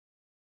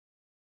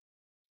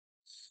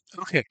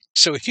Okay,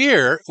 so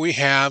here we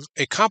have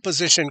a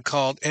composition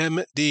called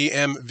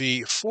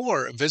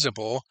mdmv4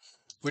 visible,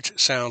 which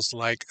sounds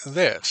like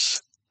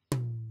this.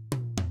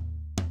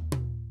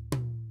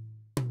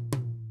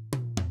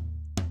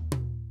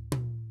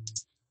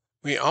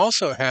 We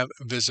also have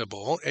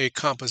visible a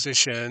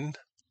composition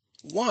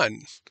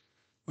 1,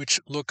 which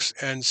looks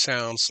and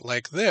sounds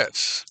like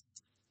this.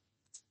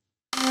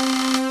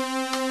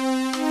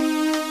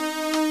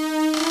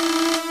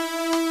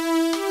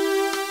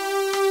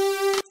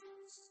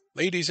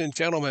 Ladies and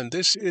gentlemen,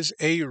 this is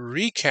a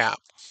recap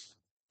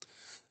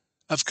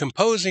of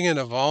Composing and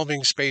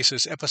Evolving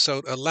Spaces,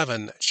 Episode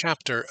 11,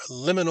 Chapter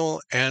Liminal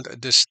and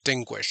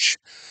Distinguish.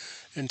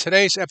 In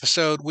today's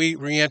episode, we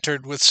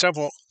re-entered with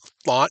several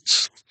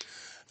thoughts.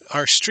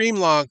 Our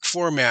streamlog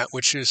format,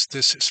 which is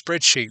this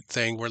spreadsheet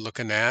thing we're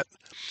looking at,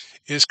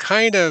 is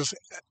kind of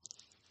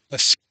a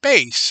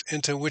space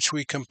into which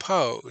we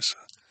compose,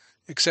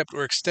 except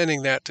we're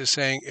extending that to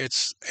saying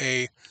it's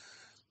a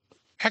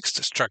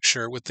text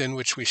structure within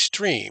which we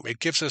stream. It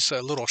gives us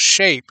a little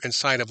shape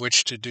inside of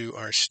which to do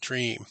our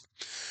stream.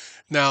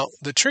 Now,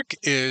 the trick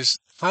is,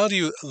 how do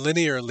you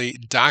linearly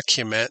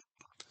document,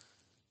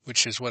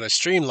 which is what a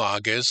stream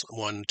log is,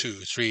 1, 2,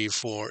 3,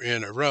 4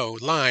 in a row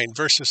line,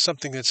 versus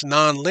something that's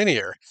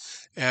nonlinear?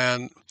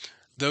 And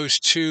those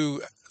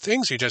two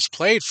things we just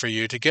played for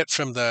you to get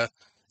from the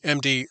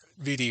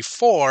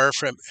MDVD4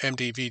 from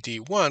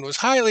MDVD1 was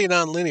highly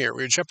nonlinear.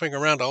 We were jumping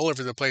around all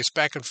over the place,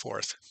 back and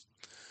forth.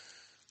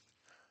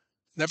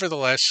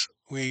 Nevertheless,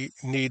 we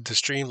need the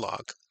stream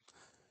log.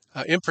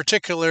 In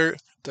particular,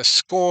 the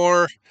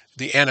score,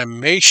 the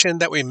animation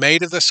that we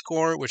made of the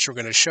score, which we're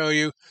going to show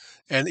you,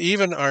 and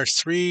even our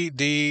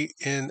 3D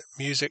in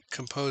music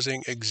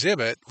composing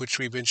exhibit, which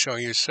we've been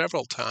showing you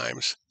several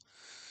times,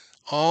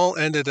 all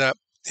ended up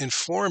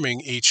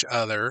informing each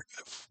other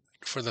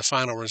for the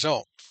final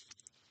result.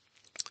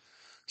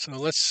 So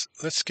let's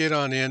get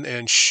on in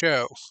and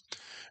show.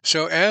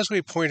 So as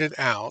we pointed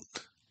out,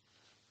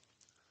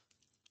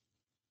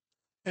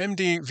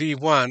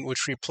 MDV1,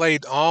 which we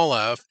played all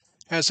of,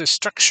 has a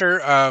structure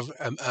of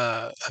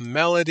a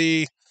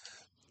melody,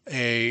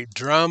 a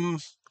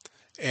drum,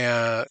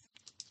 a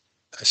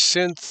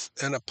synth,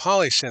 and a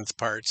polysynth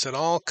parts that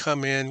all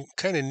come in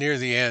kind of near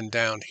the end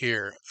down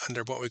here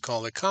under what we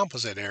call the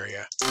composite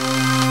area,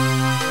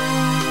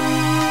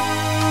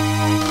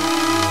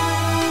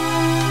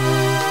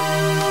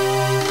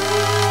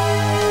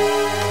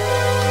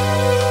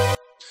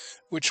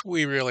 which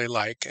we really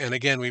like. And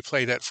again, we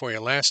played that for you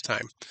last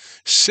time.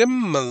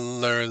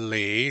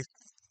 Similarly,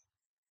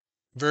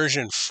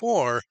 version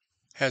 4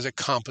 has a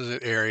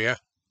composite area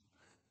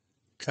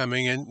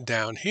coming in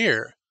down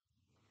here.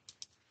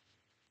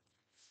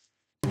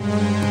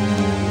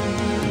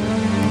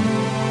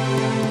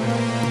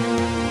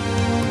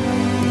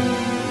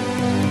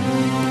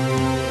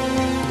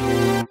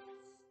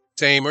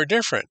 Same or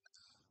different?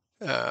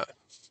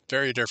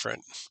 Very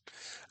different.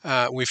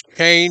 We've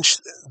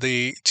changed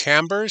the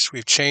timbres.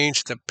 We've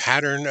changed the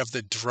pattern of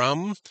the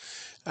drum.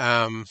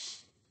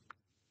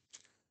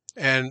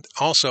 And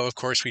also, of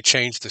course, we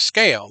changed the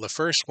scale. The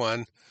first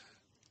one,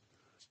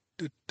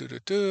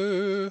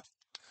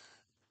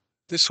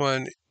 this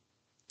one,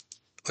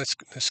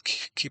 let's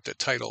keep the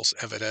titles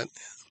evident.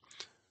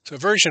 So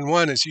version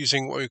 1 is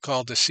using what we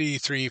call the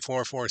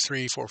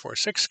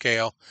C3-4-4-3-4-4-6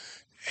 scale,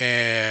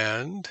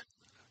 and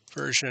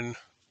version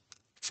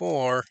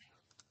 4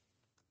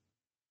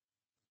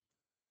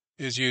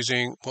 is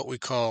using what we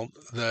call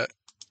the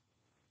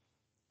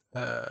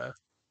man,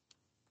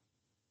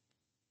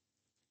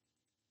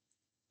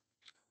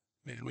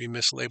 we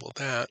mislabeled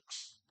that.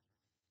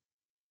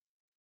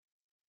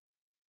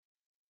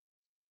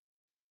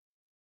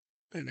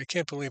 Man, I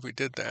can't believe we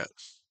did that.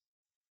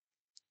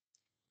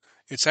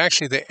 It's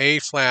actually the A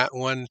flat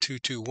 1 2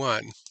 2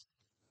 1.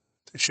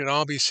 It should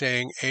all be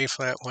saying A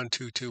flat 1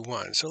 2 2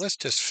 1. So let's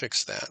just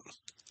fix that.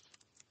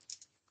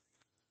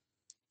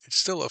 It's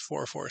still a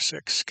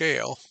 4-4-6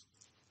 scale.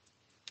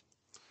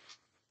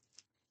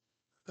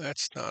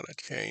 That's not a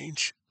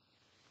change.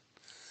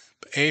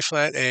 But A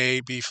flat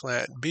A, B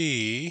flat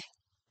B.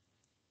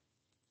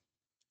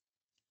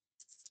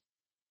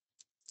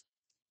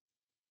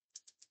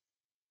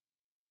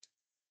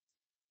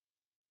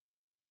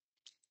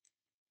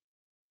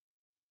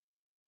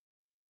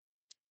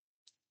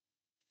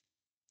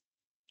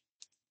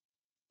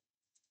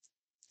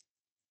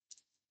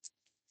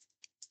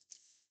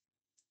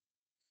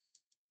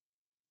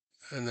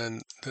 And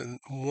then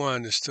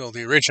 1 is still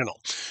the original.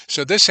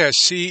 So this has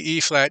C,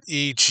 E flat,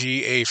 E,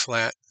 G, A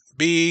flat,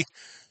 B.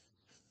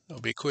 There'll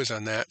be a quiz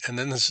on that. And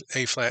then this is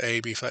A flat,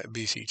 A, B flat,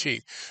 B, C,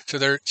 G. So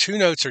their 2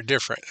 notes are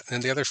different,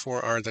 and the other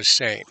 4 are the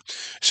same.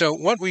 So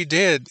what we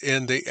did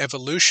in the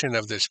evolution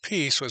of this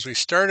piece was we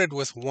started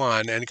with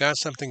 1 and got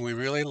something we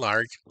really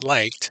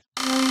liked.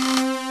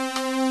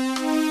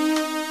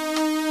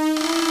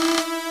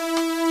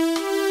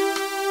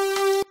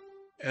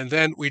 And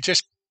then we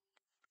just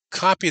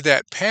copy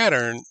that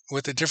pattern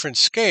with a different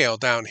scale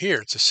down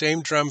here. It's the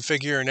same drum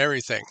figure and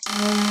everything.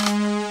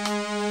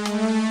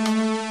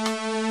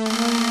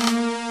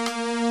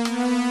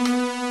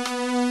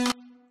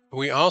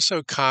 we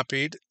also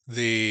copied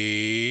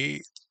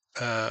the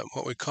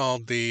what we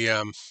called the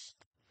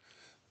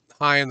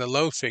high and the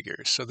low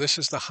figures. So this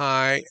is the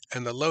high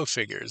and the low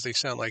figures. They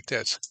sound like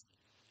this.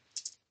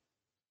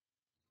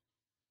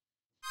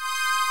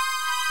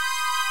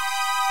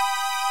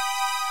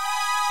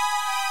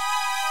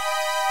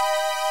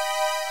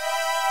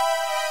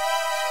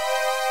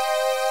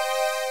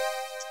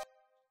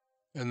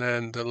 And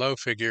then the low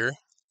figure.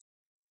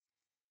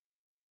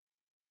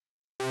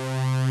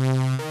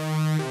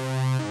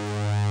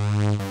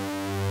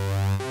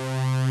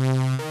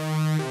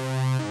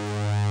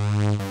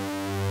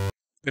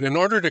 But in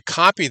order to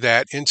copy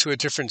that into a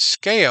different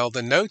scale,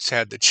 the notes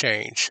had to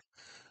change.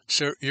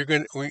 So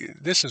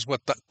this is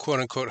what the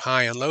quote-unquote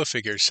high and low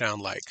figures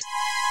sound like.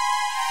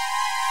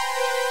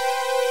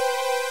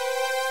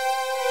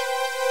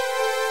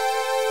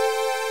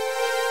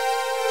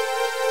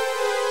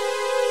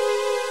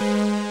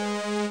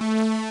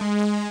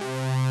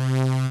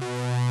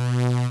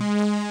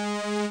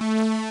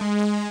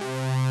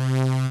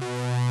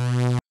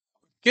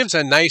 Gives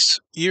a nice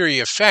eerie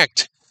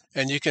effect,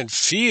 and you can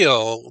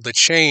feel the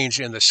change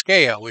in the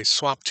scale. We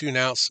swapped two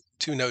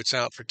notes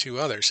out for two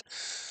others.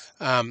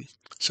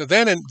 So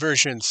then in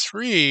version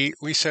 3,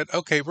 we said,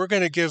 okay, we're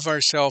going to give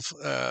ourselves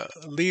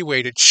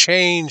leeway to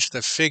change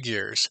the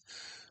figures,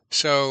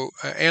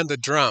 and the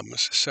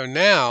drums. So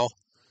now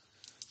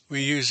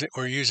we're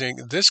using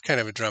this kind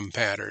of a drum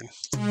pattern.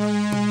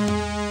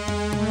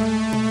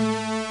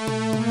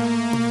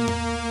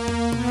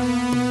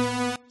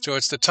 So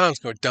it's the toms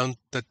go dun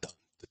dun dun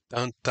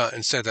dun dun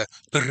instead of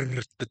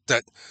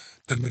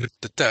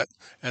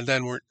and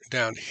then we're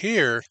down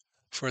here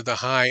for the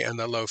high and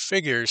the low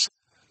figures.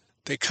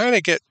 They kind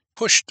of get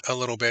pushed a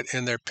little bit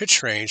in their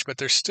pitch range, but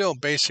they're still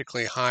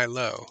basically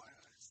high-low.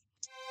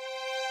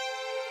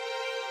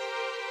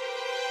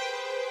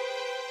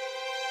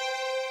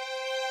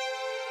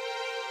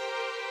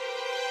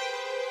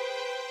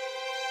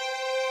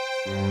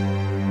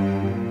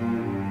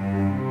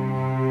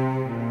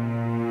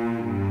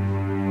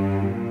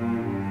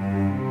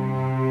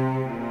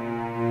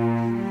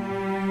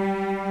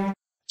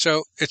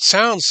 So it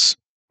sounds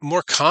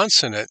more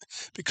consonant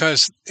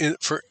because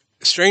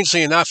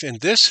strangely enough, in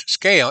this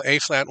scale, A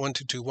flat 1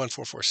 2 2 1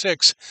 4 4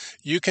 6,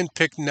 you can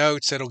pick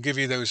notes that'll give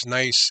you those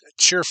nice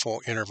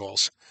cheerful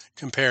intervals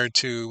compared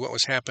to what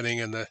was happening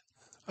in the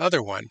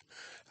other one.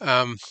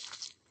 The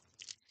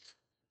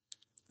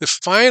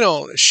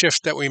final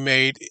shift that we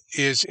made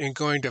is in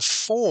going to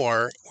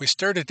 4, we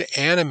started to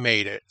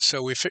animate it.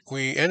 So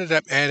we ended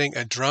up adding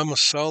a drum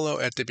solo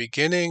at the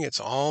beginning. It's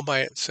all by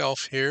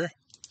itself here.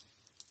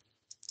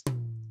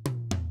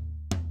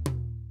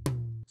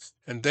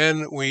 And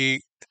then where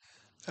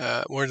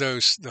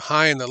the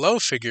high and the low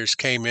figures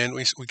came in,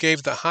 we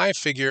gave the high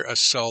figure a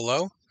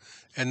solo,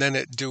 and then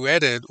it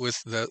duetted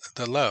with the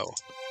low.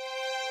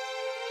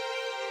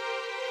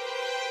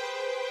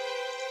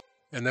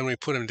 And then we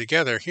put them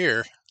together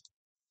here.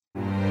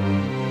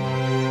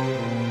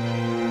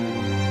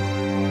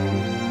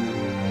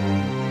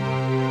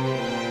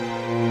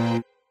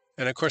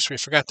 And of course, we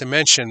forgot to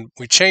mention,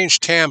 we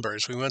changed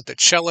timbres. We went to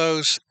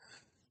cellos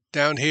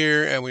down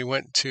here, and we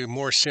went to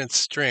more synth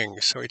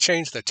strings. So we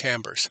changed the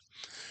timbres.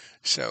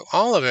 So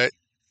all of it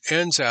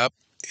ends up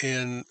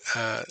in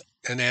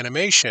an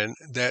animation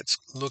that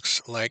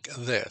looks like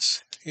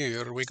this.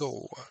 Here we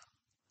go.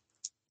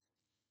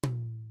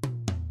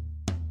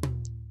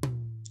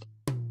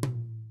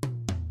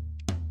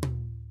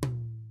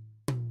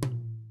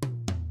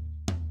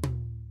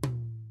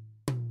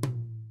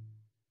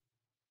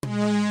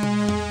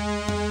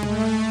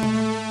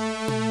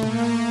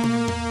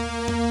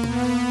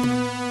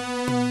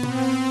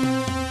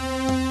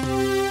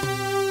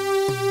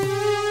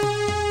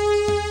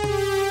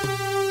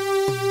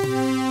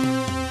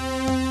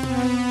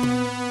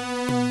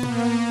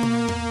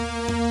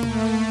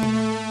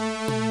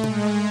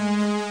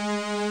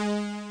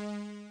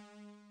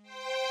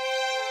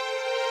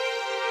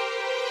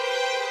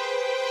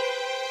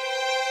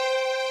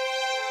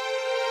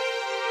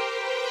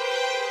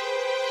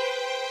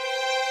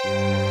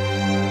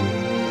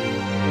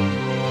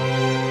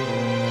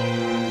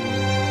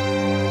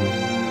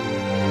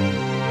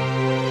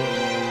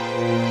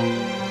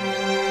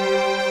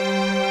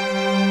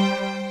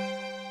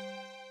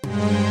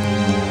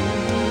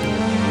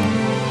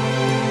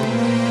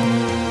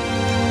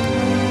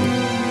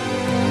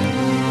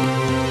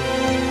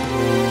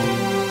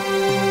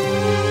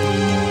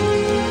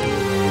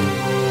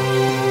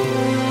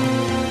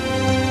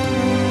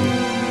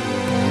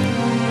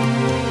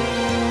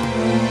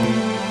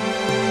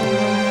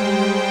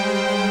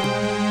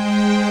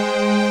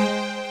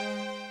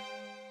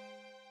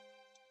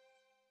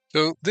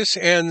 So this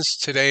ends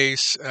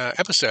today's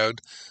episode.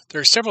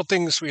 There are several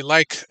things we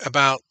like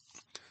about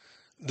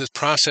the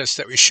process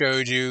that we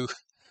showed you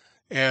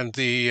and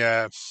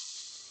the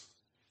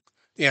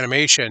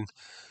animation.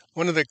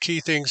 One of the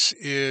key things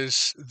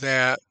is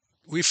that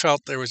we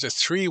felt there was a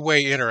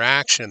three-way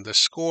interaction. The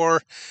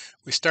score,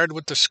 we started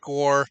with the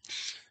score,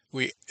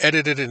 we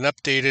edited and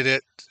updated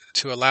it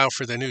to allow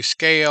for the new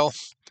scale.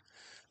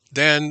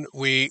 Then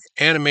we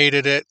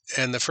animated it,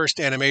 and the first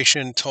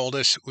animation told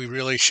us we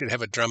really should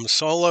have a drum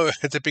solo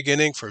at the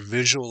beginning for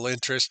visual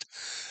interest.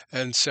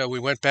 And so we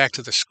went back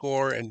to the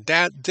score and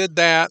did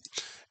that.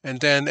 And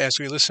then as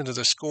we listened to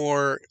the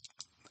score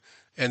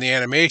and the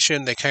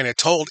animation, they kind of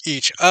told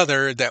each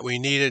other that we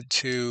needed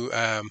to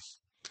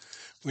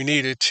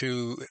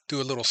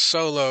do a little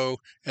solo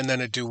and then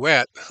a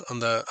duet on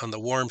the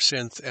warm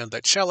synth and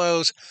the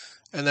cellos.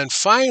 And then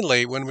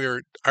finally, when we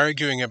were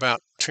arguing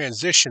about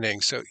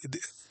transitioning, so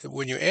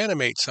when you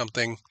animate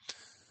something,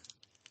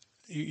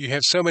 you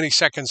have so many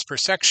seconds per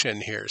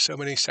section here, so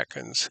many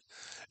seconds.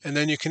 And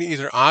then you can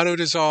either auto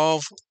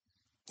dissolve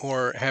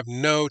or have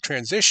no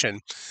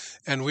transition.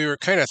 And we were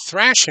kind of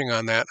thrashing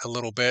on that a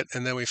little bit.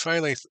 And then we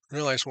finally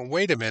realized, well,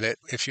 wait a minute.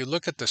 If you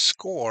look at the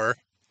score,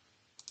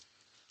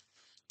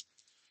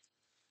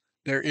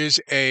 there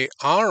is a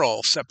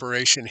aural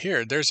separation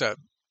here. There's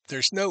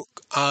no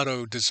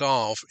auto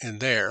dissolve in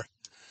there.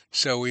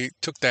 So we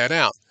took that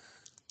out.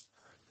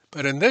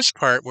 But in this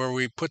part where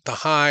we put the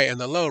high and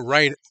the low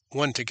right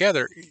one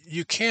together,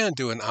 you can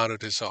do an auto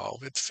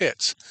dissolve. It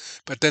fits.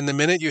 But then the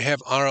minute you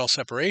have aural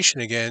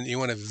separation again, you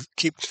want to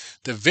keep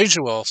the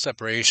visual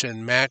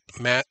separation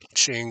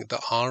matching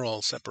the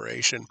aural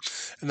separation.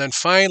 And then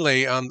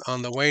finally, on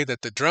the way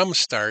that the drum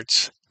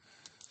starts,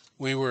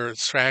 we were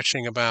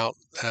thrashing about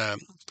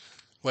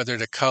whether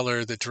to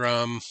color the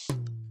drum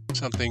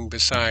something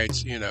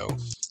besides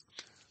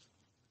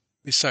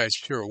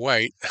pure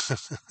white.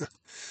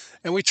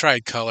 And we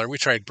tried color, we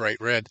tried bright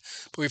red,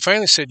 but we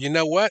finally said, you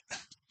know what?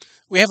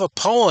 We have a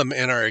poem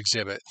in our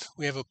exhibit.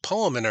 We have a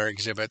poem in our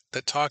exhibit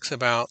that talks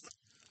about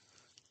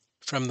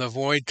from the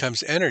void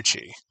comes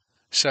energy.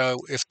 So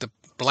if the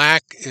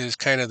black is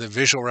kind of the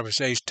visual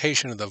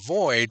representation of the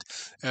void,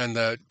 and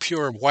the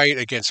pure white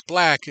against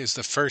black is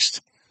the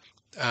first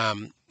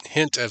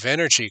hint of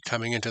energy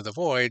coming into the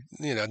void,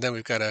 then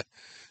we've got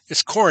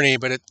it's corny,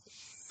 but it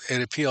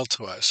appealed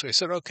to us. So we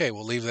said, okay,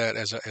 we'll leave that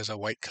as a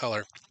white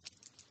color.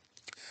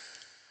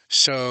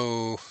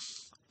 So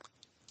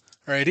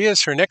our ideas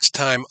for next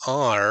time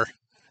are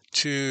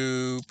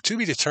to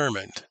be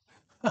determined.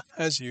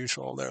 As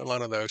usual, there are a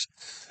lot of those.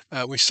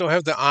 We still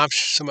have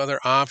some other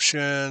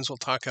options we'll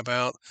talk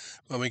about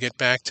when we get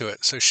back to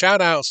it. So shout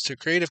outs to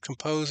Creative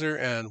Composer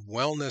and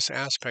Wellness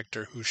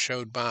Aspector who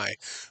showed by.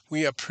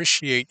 We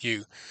appreciate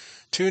you.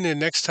 Tune in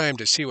next time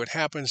to see what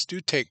happens. Do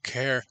take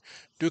care.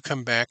 Do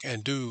come back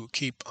and do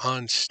keep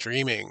on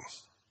streaming.